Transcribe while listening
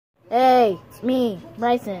Hey, it's me,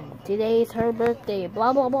 Bryson. Today's her birthday.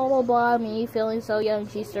 Blah, blah, blah, blah, blah. Me feeling so young.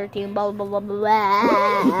 She's 13. Blah, blah, blah, blah,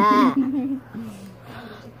 blah.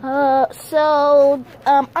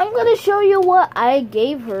 I'm going to show you what I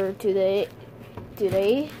gave her today.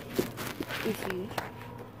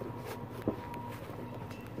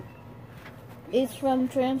 It's from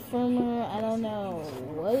Transformer. I don't know.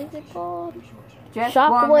 What is it called?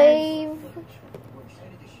 Shockwave.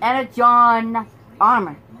 Energon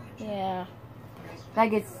armor. Yeah.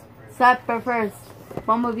 Like it's Cyberverse,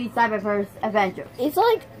 Bumblebee Cyberverse Adventure. It's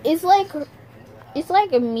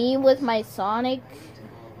like me with my Sonic,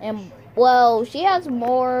 and well, she has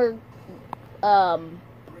more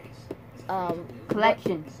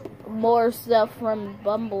collection. More stuff from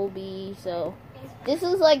Bumblebee. So this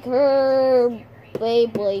is like her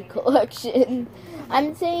Beyblade collection.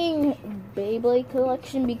 I'm saying Beyblade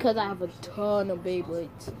collection because I have a ton of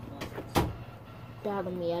Beyblades.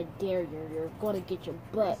 Battle me, I dare you. You're gonna get your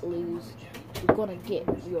butt loose. You're gonna get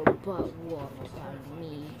your butt whooped by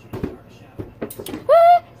me.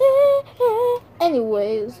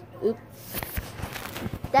 Anyways, oops.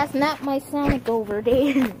 That's not my Sonic over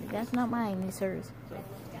there. That's not mine, it's hers. So,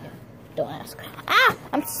 yeah, don't ask. Ah!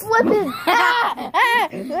 I'm slipping!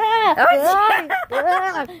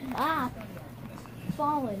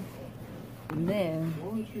 Falling. There. Why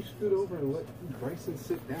don't you scoot over and let Bryson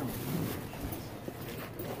sit down?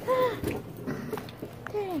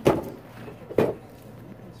 Dang.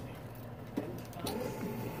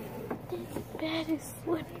 This bed is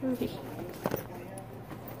slippery.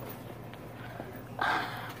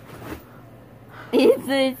 It's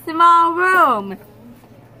a small room.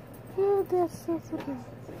 Oh, that's so slippery.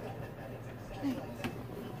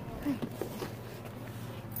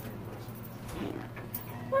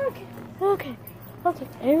 Okay.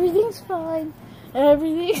 Everything's fine.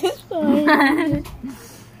 Everything is fine.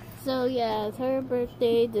 So yeah, it's her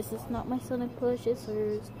birthday. This is not my Sonic plush, it's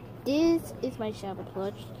hers. This is my Shadow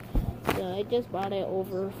plush. So I just brought it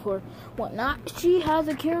over for whatnot. She has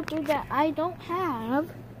a character that I don't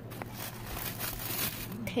have.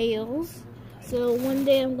 Tails. So one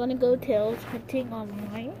day I'm gonna go Tails hunting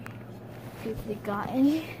online. See if they got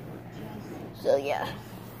any. So yeah.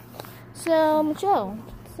 So Michelle,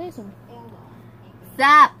 say something.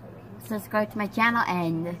 Stop. Subscribe to my channel,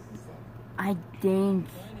 and I think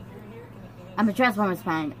I'm a Transformers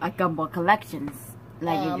fan. I Gumball collections.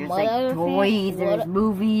 Like there's like toys, there's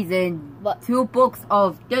movies, and 2 books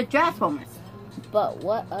of the Transformers. But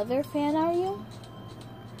what other fan are you?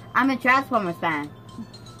 I'm a Transformers fan.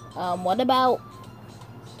 What about?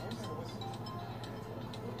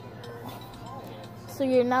 So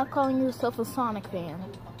you're not calling yourself a Sonic fan?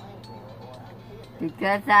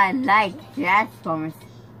 Because I like Transformers.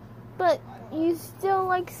 But you still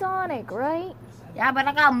like Sonic, right? Yeah, but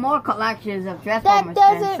I got more collections of Transformers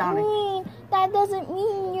than Sonic. That doesn't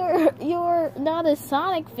mean you're not a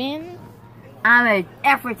Sonic fan. I'm a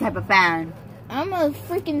every type of fan. I'm a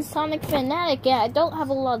freaking Sonic fanatic. Yeah, I don't have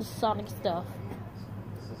a lot of Sonic stuff.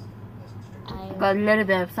 I got a little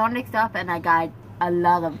bit of Sonic stuff, and I got a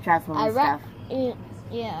lot of Transformers stuff.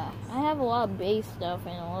 Yeah, I have a lot of base stuff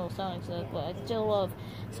and a lot of Sonic stuff, but I still love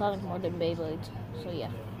Sonic more than Beyblades. So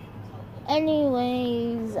yeah.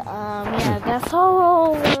 Anyways, yeah, that's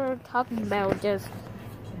all we're talking about. Just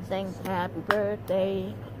saying happy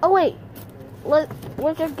birthday. Oh wait,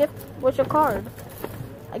 what's your gift? What's your card?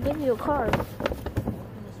 I gave you a card,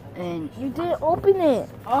 and you didn't open it.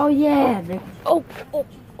 Oh yeah. Oh!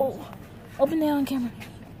 Open it on camera.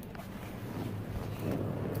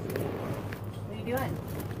 What are you doing?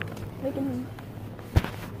 Making.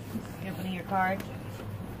 You opening your card?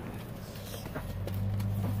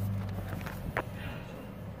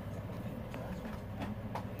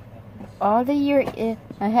 All the year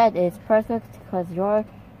ahead is perfect because you're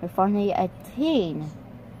finally a teen.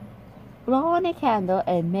 Blow on a candle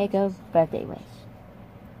and make a birthday wish.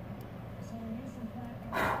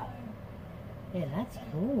 Yeah, that's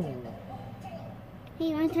cool. Hey,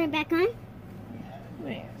 you want to turn it back on?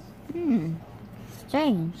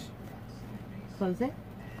 Strange. Close it.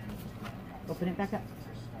 Open it back up.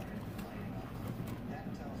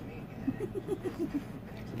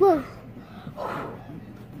 Whoa.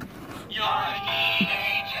 You're a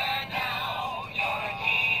teenager now. You're a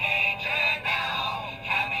teenager now.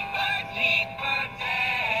 Happy 13th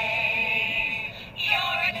birthday.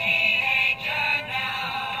 You're a teenager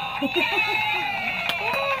now.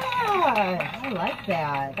 Yeah, I like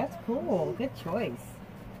that. That's cool. Good choice.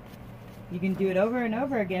 You can do it over and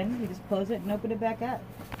over again. You just close it and open it back up.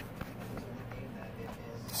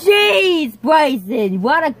 Jeez, Bryson,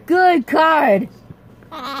 what a good card!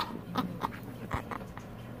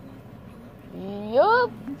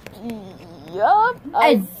 Yup.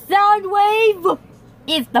 And Soundwave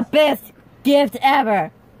is the best gift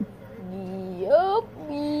ever. Yup.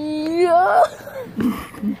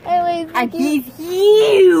 Anyways, And he's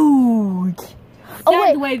huge.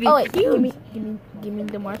 Soundwave is huge. Give me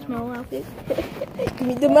the marshmallow outfit. Give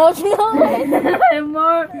me the marshmallow.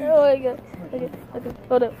 More. Oh my god. Okay.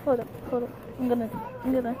 Hold up. I'm gonna.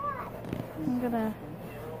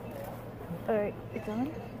 Alright, it's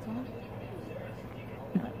on.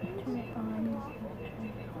 Turn it on.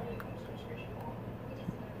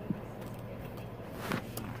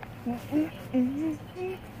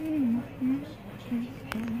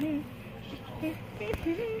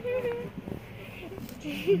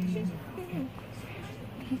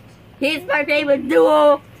 He's my favorite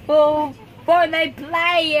duo for my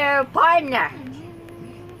player partner.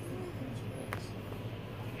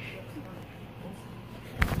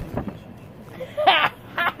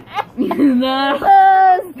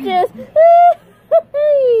 It's just.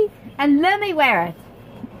 And let me wear it.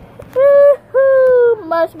 Woohoo!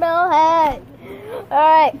 Marshmallow hat.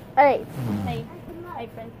 Alright. Hey,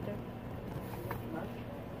 Friendster.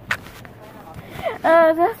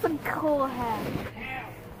 That's a cool hat.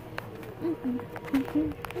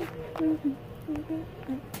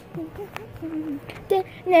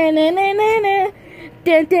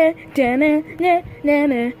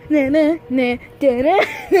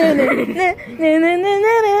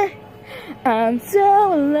 I'm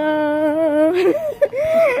so alone.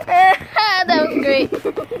 That was great.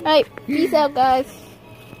 Alright, peace out, guys.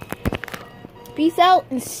 Peace out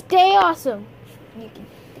and stay awesome. You can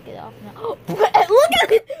take it off now. Look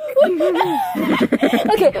at it.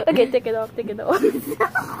 Okay, take it off.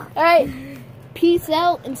 Alright, peace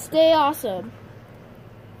out and stay awesome.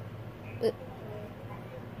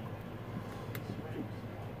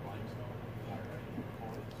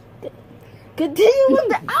 Continue with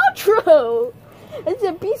the outro. It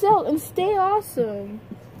said peace out and stay awesome.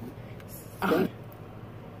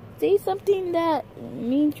 Say something that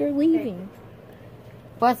means you're leaving.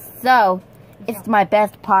 But so, it's my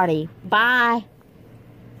best party. Bye.